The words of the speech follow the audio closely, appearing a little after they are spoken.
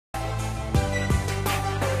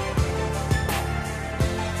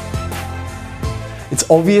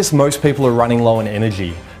obvious most people are running low on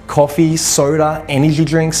energy. Coffee, soda, energy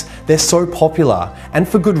drinks, they're so popular, and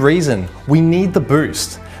for good reason. We need the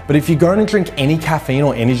boost. But if you're going to drink any caffeine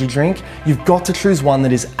or energy drink, you've got to choose one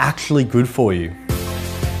that is actually good for you.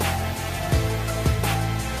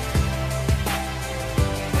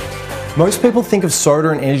 Most people think of soda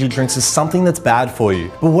and energy drinks as something that's bad for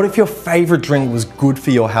you. But what if your favorite drink was good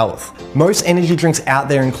for your health? Most energy drinks out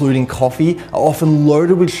there, including coffee, are often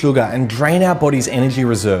loaded with sugar and drain our body's energy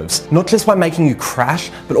reserves, not just by making you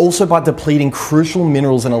crash, but also by depleting crucial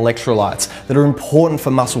minerals and electrolytes that are important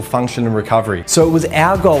for muscle function and recovery. So it was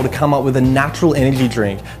our goal to come up with a natural energy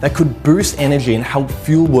drink that could boost energy and help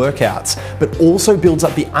fuel workouts, but also builds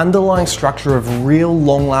up the underlying structure of real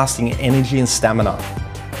long-lasting energy and stamina.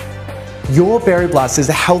 YOR Berry Blast is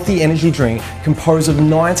a healthy energy drink composed of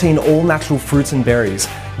 19 all-natural fruits and berries,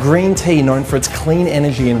 green tea known for its clean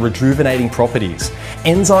energy and rejuvenating properties,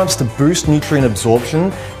 enzymes to boost nutrient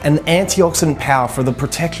absorption, and antioxidant power for the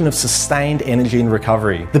protection of sustained energy and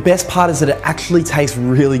recovery. The best part is that it actually tastes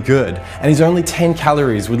really good and is only 10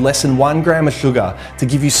 calories with less than 1 gram of sugar to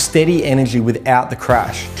give you steady energy without the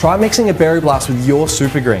crash. Try mixing a Berry Blast with YOR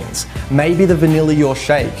Super Greens, maybe the vanilla YOR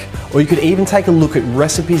shake, or you could even take a look at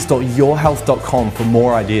recipes.yourhealth.com for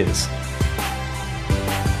more ideas.